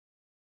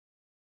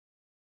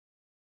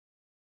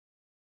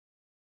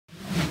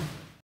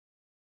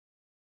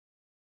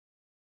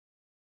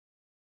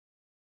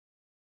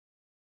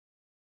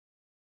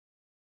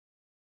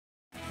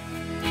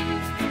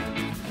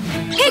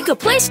Pick a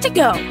place to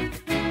go.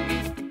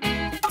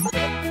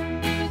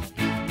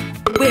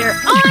 We're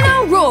on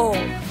a roll.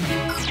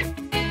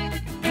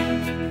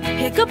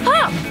 Pick a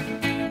pup.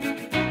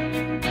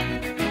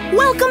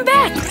 Welcome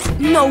back.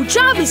 No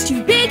job is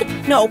too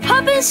big, no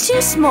pup is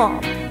too small.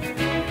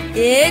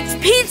 It's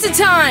pizza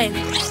time.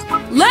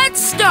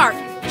 Let's start.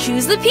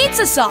 Choose the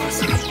pizza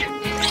sauce.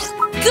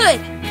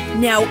 Good.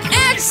 Now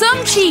add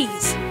some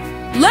cheese.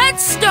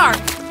 Let's start.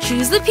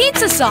 Choose the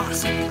pizza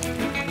sauce.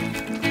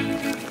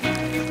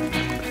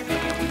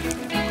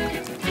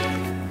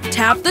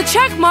 Tap the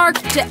check mark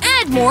to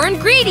add more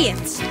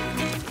ingredients.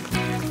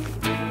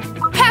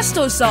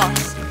 Pesto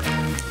sauce.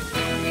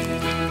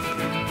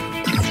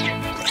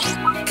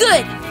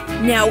 Good.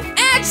 Now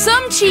add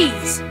some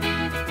cheese.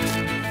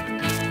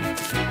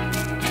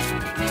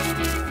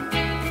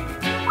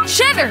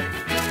 Cheddar.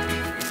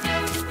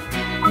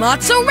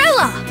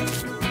 Mozzarella.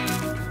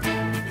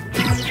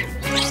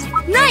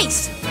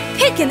 Nice!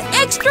 Pick an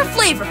extra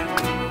flavor.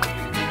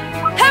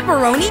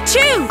 Pepperoni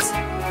chews.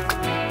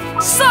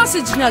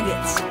 Sausage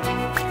nuggets.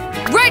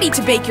 Ready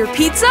to bake your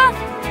pizza?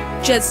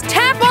 Just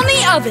tap on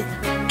the oven.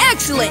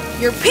 Excellent!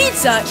 Your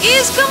pizza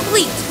is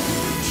complete.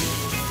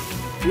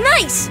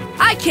 Nice!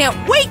 I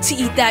can't wait to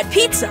eat that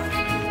pizza.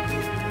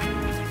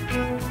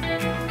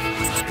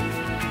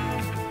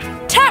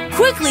 Tap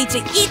quickly to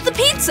eat the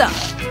pizza.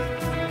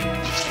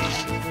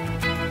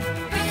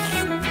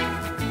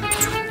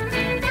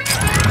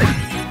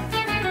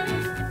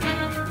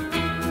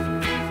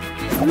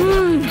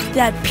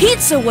 That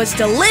pizza was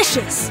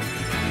delicious.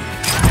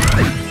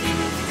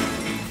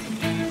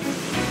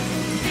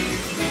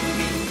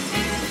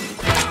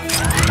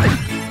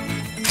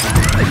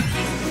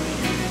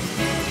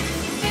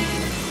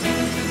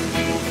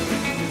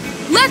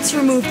 Let's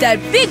remove that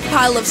big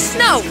pile of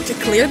snow to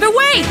clear the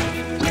way.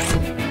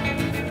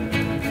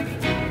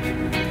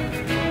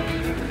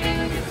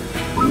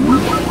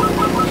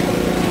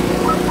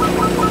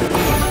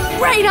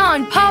 Right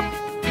on, pup.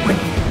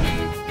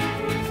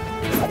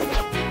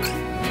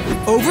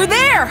 Over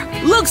there!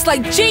 Looks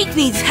like Jake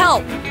needs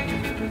help.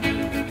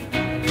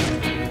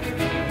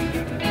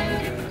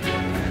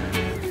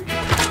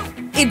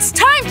 It's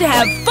time to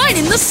have fun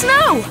in the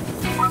snow!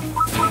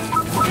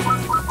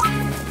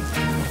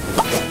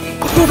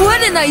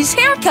 What a nice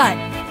haircut!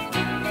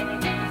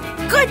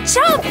 Good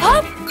job,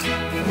 pup!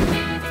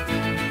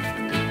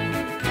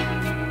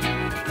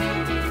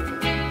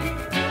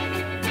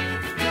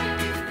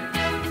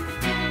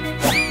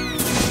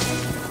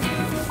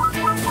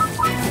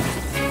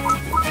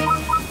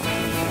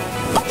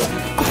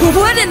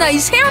 What a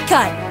nice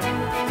haircut!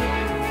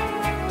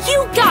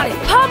 You got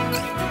it, pup!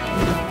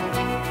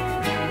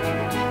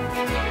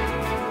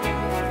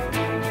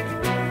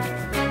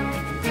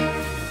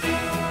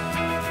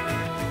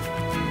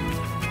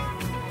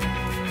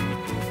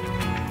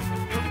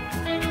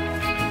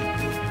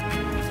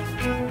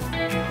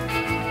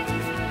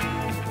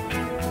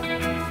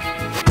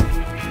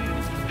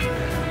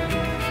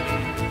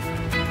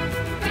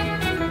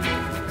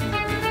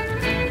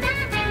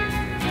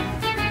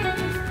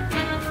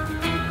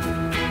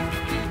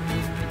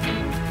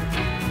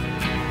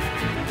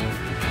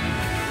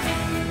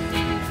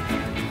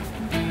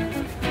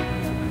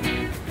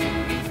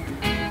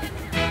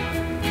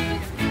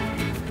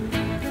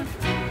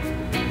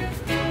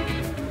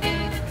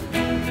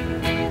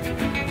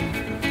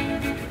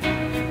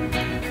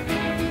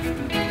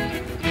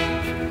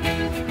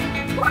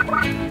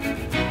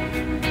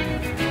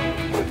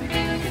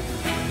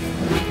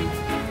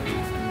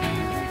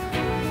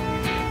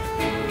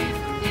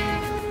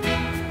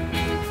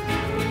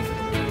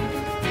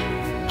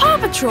 PAW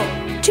Patrol,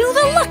 to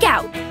the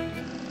lookout!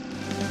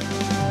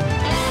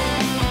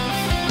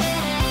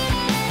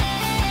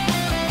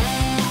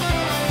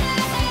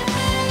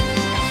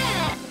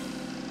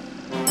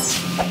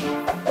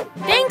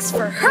 Thanks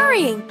for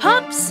hurrying,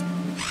 pups!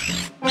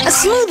 A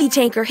smoothie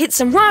tanker hit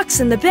some rocks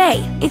in the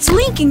bay. It's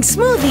leaking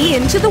smoothie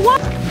into the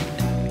water.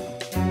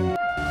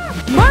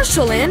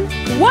 Marshall in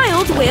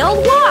Wild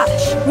Whale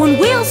Wash. When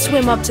whales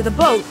swim up to the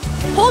boat,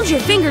 hold your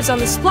fingers on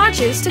the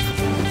splotches to...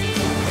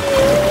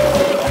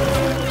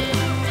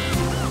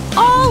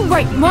 All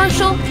right,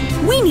 Marshall.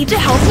 We need to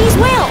help these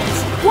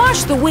whales.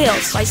 Wash the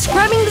whales by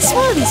scrubbing the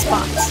smoothie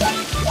spots.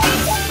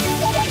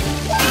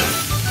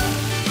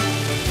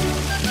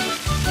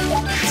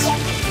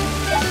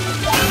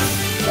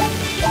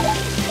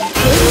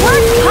 Good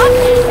work, pup!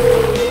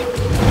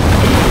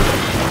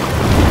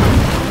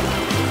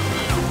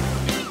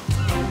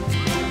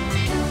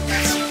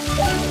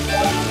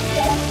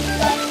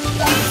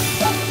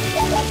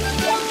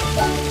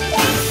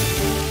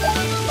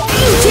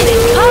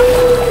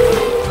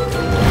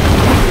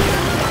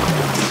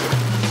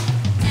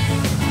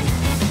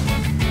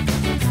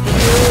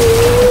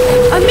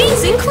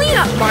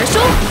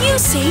 Marshall, you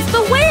saved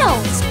the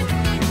whales!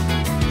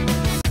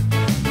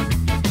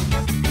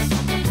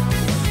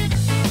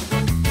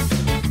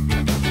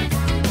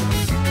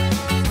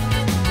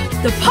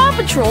 The PAW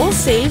Patrol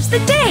saves the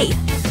day!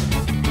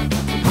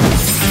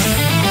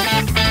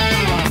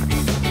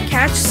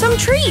 Catch some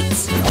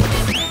treats!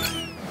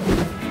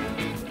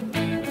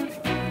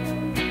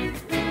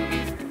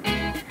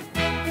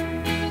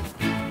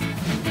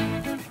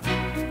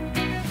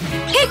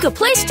 Pick a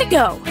place to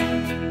go.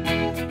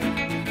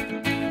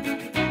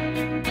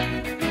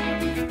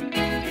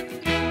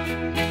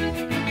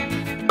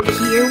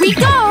 Here we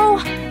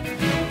go!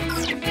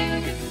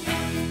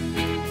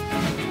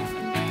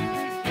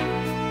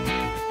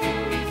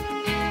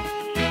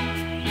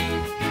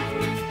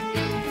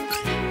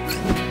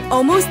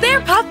 Almost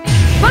there, Pup!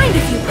 Find a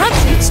few pup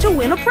treats to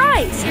win a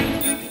prize!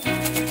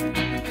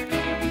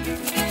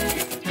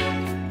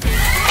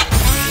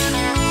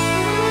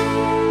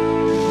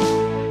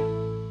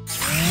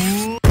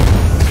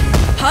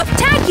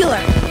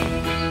 Pup-tacular!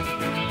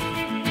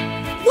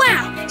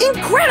 Wow!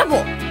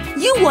 Incredible!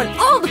 You won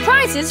all the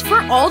prizes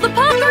for all the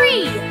pups!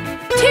 3,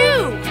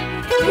 2,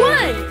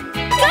 1,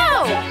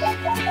 go!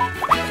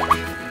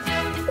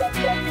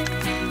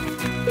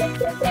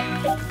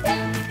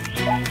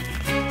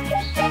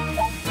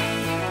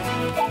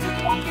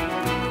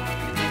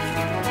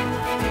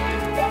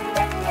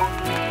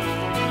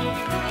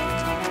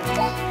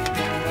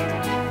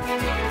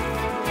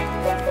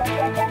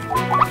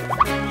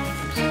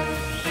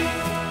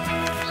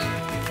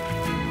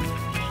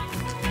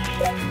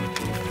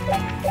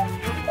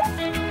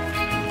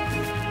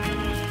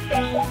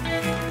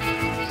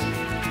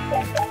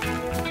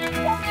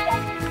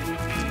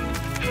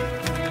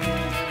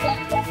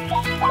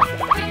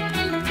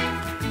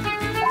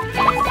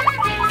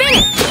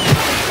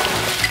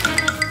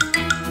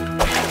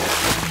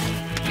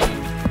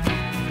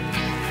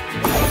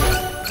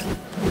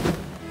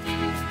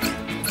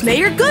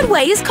 Mayor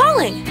Goodway is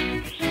calling!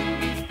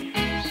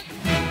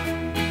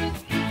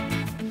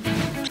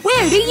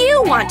 Where do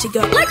you want to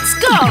go? Let's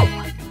go!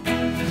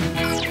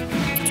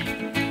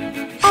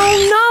 Oh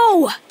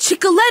no!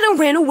 Chickaletta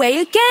ran away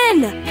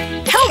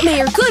again! Help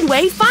Mayor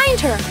Goodway find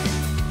her!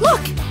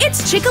 Look!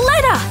 It's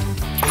Chickaletta!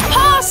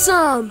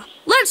 Awesome!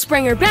 Let's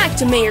bring her back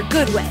to Mayor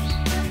Goodway.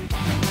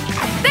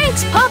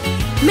 Thanks, Pup!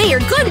 Mayor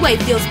Goodway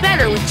feels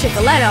better with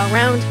Chickaletta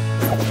around.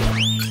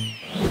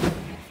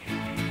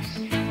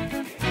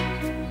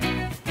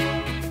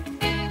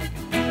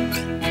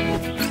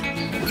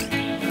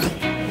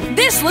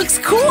 This looks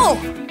cool!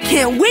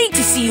 Can't wait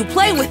to see you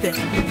play with it!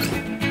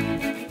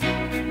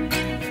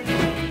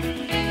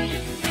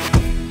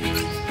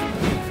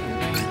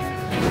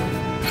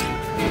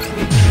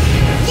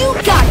 You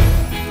got it!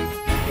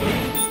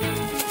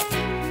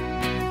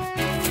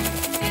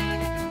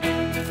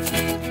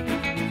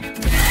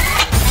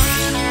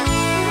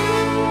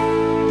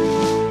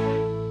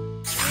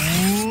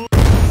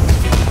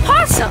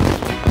 Awesome!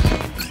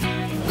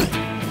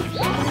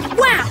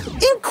 Wow!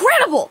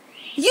 Incredible!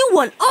 You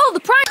won all the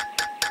prizes!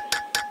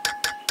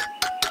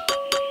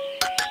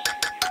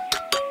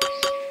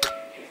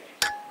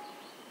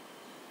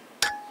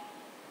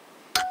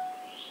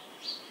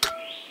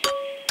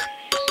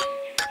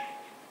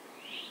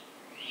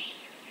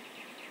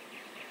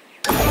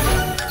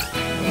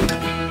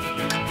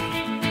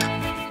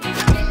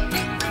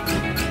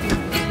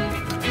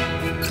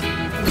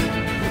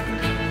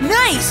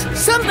 Nice!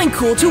 Something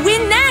cool to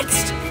win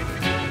next!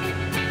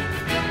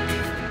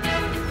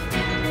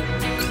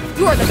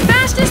 You're the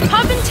fastest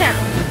pup in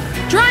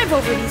town. Drive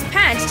over these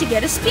pads to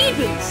get a speed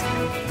boost.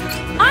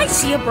 I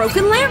see a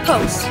broken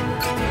lamppost.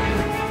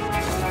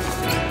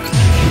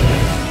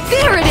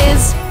 There it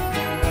is!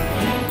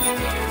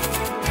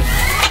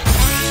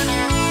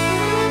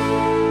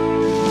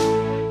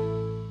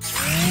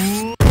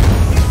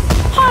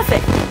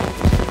 Perfect!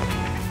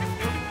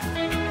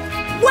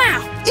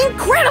 Wow!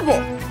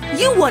 Incredible!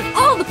 You won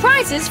all the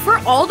prizes for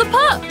all the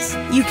pups!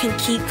 You can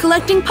keep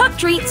collecting pup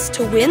treats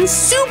to win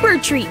super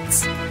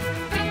treats!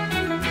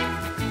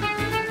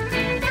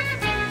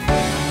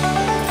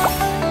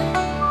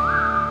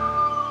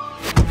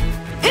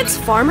 It's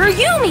Farmer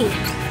Yumi!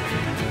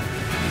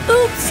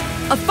 Oops!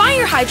 A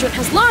fire hydrant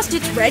has lost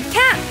its red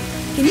cap!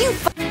 Can you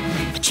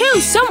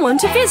choose someone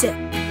to visit?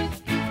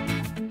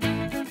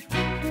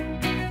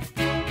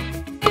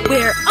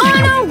 We're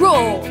on a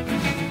roll!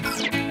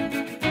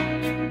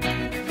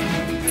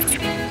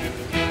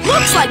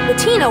 Looks like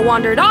Bettina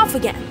wandered off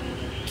again.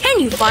 Can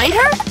you find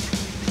her?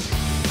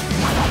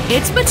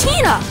 It's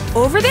Bettina,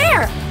 over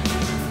there!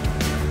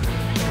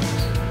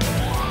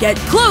 Get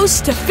close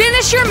to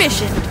finish your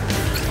mission!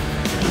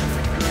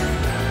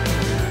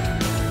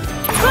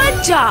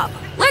 Good job!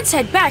 Let's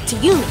head back to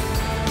Yumi.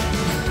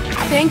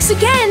 Thanks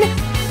again!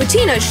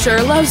 Bettina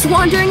sure loves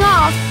wandering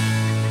off.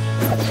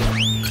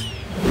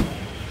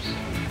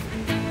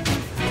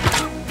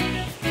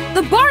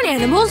 The barn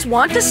animals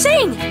want to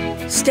sing!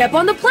 Step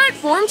on the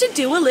platform to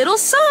do a little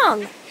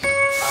song!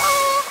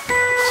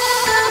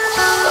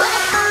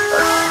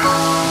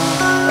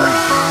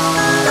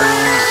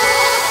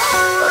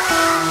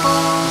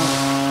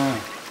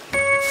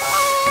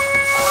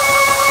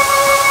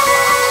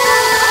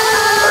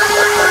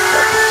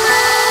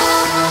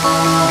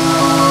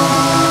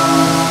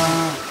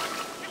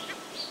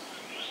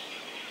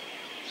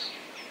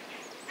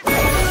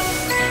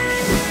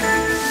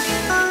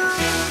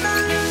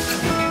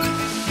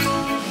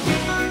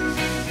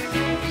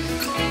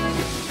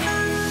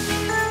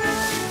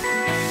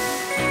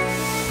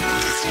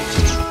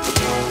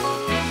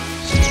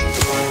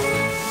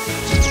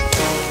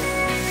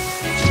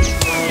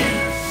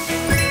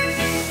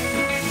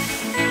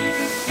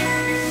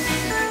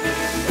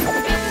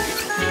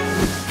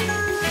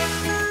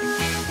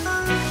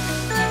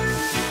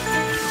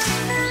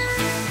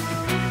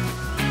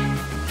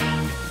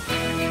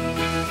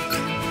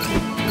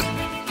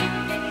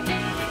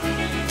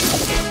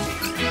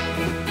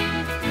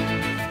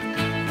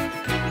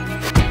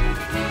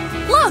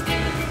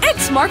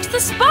 marks the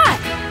spot.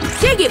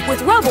 Dig it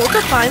with rubble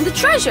to find the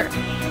treasure.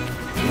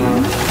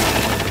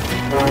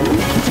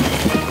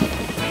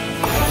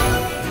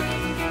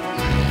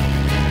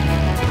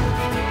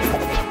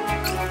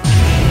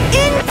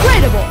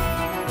 Incredible!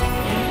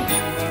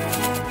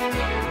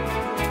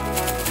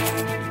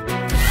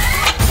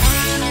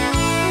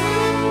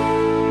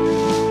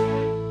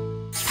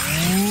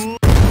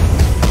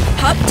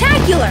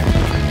 Puptacular!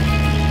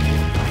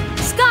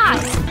 Skye,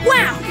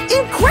 wow,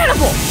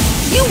 incredible!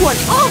 You won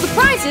all the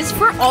prizes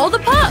for all the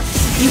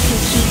pups. You can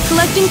keep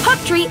collecting pup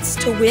treats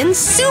to win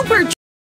super